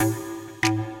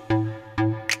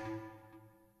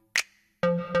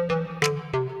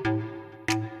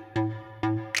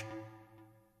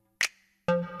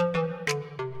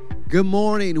Good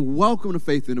morning. Welcome to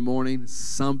Faith in the Morning.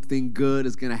 Something good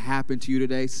is going to happen to you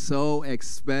today, so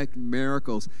expect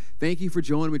miracles. Thank you for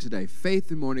joining me today.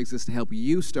 Faith in the Morning exists to help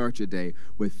you start your day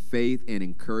with faith and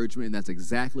encouragement, and that's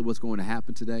exactly what's going to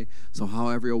happen today. So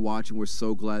however you're watching, we're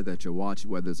so glad that you're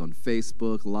watching, whether it's on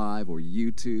Facebook Live or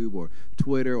YouTube or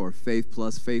Twitter or Faith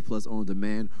Plus On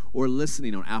Demand, or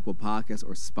listening on Apple Podcasts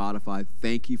or Spotify.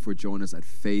 Thank you for joining us at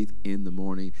Faith in the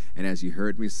Morning. And as you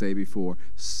heard me say before,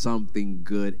 something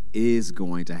good is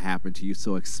going to happen to you,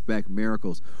 so expect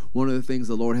miracles. One of the things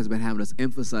the Lord has been having us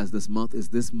emphasize this month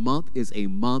is a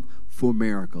month for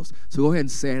miracles. So go ahead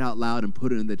and say it out loud and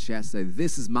put it in the chat. Say,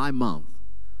 this is my month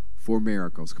for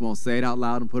miracles. Come on, say it out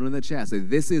loud and put it in the chat. Say,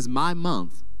 this is my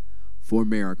month for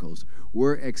miracles.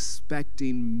 We're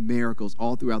expecting miracles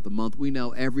all throughout the month. We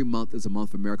know every month is a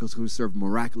month for miracles because we serve a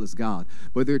miraculous God.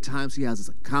 But there are times he has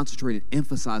us concentrate and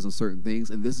emphasize on certain things,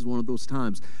 and this is one of those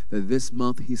times that this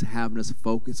month he's having us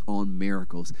focus on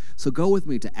miracles. So go with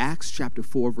me to Acts chapter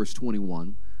 4, verse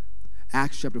 21.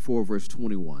 Acts chapter 4, verse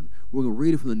 21. We're going to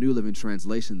read it from the New Living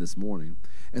Translation this morning.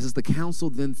 It says, the council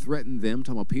then threatened them,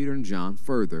 talking about Peter and John,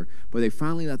 further, but they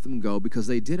finally let them go because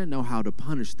they didn't know how to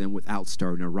punish them without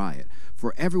starting a riot.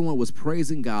 For everyone was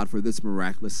praising God for this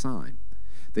miraculous sign,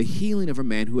 the healing of a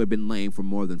man who had been lame for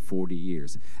more than 40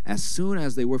 years. As soon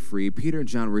as they were free, Peter and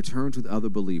John returned to the other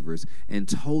believers and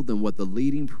told them what the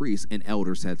leading priests and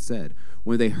elders had said.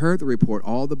 When they heard the report,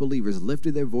 all the believers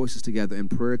lifted their voices together in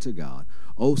prayer to God.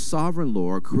 O sovereign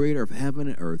Lord, creator of heaven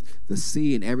and earth, the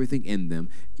sea and everything in them,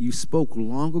 you spoke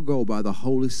long ago by the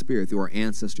Holy Spirit through our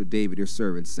ancestor David, your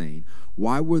servant, saying,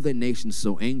 why were the nations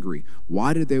so angry?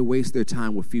 Why did they waste their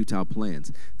time with futile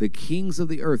plans? The kings of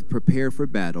the earth prepared for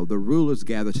battle. The rulers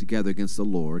gathered together against the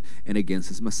Lord and against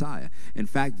his Messiah. In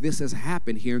fact, this has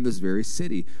happened here in this very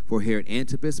city. For Herod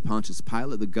Antipas, Pontius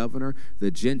Pilate, the governor,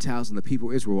 the Gentiles, and the people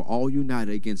of Israel were all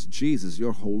united against Jesus,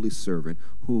 your holy servant,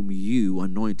 whom you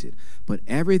anointed. But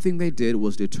everything they did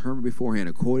was determined beforehand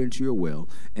according to your will.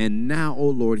 And now, O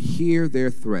Lord, hear their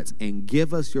threats and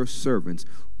give us, your servants,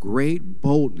 great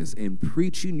boldness in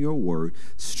preaching your word.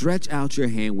 Stretch out your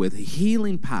hand with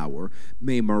healing power.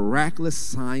 May miraculous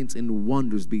signs and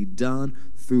wonders be done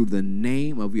through the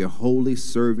name of your holy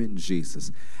servant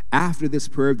Jesus. After this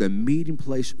prayer, the meeting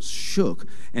place shook,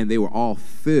 and they were all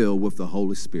filled with the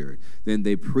Holy Spirit. Then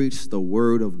they preached the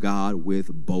word of God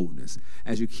with boldness.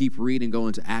 As you keep reading,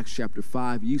 going to Acts chapter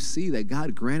 5, you see that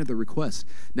God granted the request.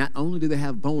 Not only did they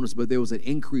have boldness, but there was an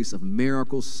increase of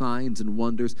miracles, signs, and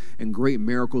wonders, and great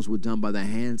miracles were done by the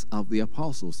hands of the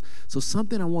apostles. So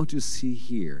something I want you to see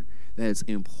here that is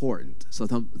important. So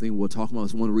something we'll talk about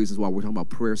is one of the reasons why we're talking about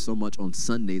prayer so much on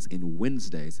Sundays and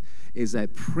Wednesdays is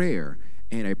that prayer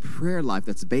and a prayer life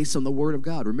that's based on the Word of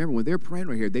God. Remember, when they're praying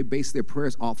right here, they base their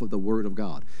prayers off of the Word of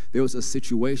God. There was a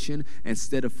situation,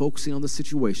 instead of focusing on the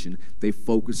situation, they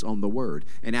focused on the Word.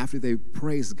 And after they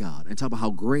praised God and talked about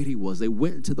how great He was, they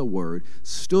went into the Word,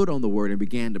 stood on the Word, and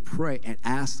began to pray and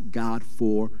ask God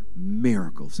for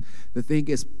miracles. The thing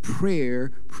is,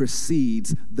 prayer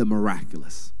precedes the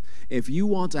miraculous. If you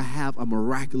want to have a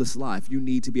miraculous life, you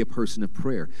need to be a person of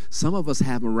prayer. Some of us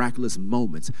have miraculous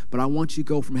moments, but I want you to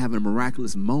go from having a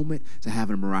miraculous moment to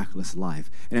having a miraculous life.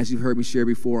 And as you've heard me share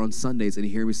before on Sundays, and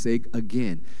you hear me say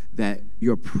again, that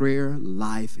your prayer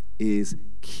life is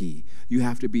key. You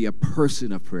have to be a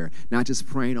person of prayer, not just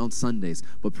praying on Sundays,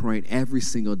 but praying every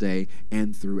single day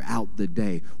and throughout the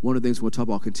day. One of the things we'll talk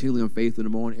about continually on Faith in the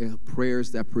Morning is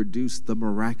prayers that produce the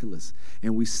miraculous.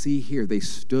 And we see here they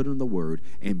stood on the Word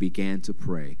and began to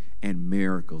pray, and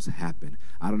miracles happen.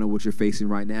 I don't know what you're facing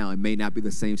right now. It may not be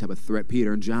the same type of threat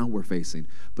Peter and John were facing,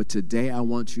 but today I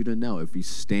want you to know, if you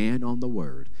stand on the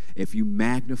Word, if you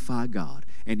magnify God,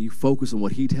 and you focus on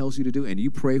what He tells you to do, and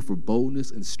you pray for boldness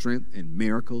and strength and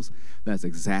miracles, that's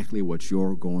exactly what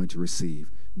you're going to receive.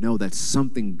 Know that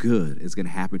something good is going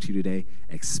to happen to you today.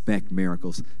 Expect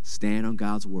miracles. Stand on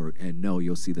God's Word, and know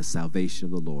you'll see the salvation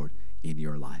of the Lord in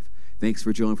your life. Thanks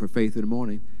for joining for Faith in the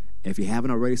Morning. If you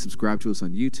haven't already, subscribe to us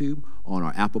on YouTube, on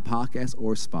our Apple Podcasts,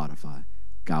 or Spotify.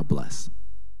 God bless.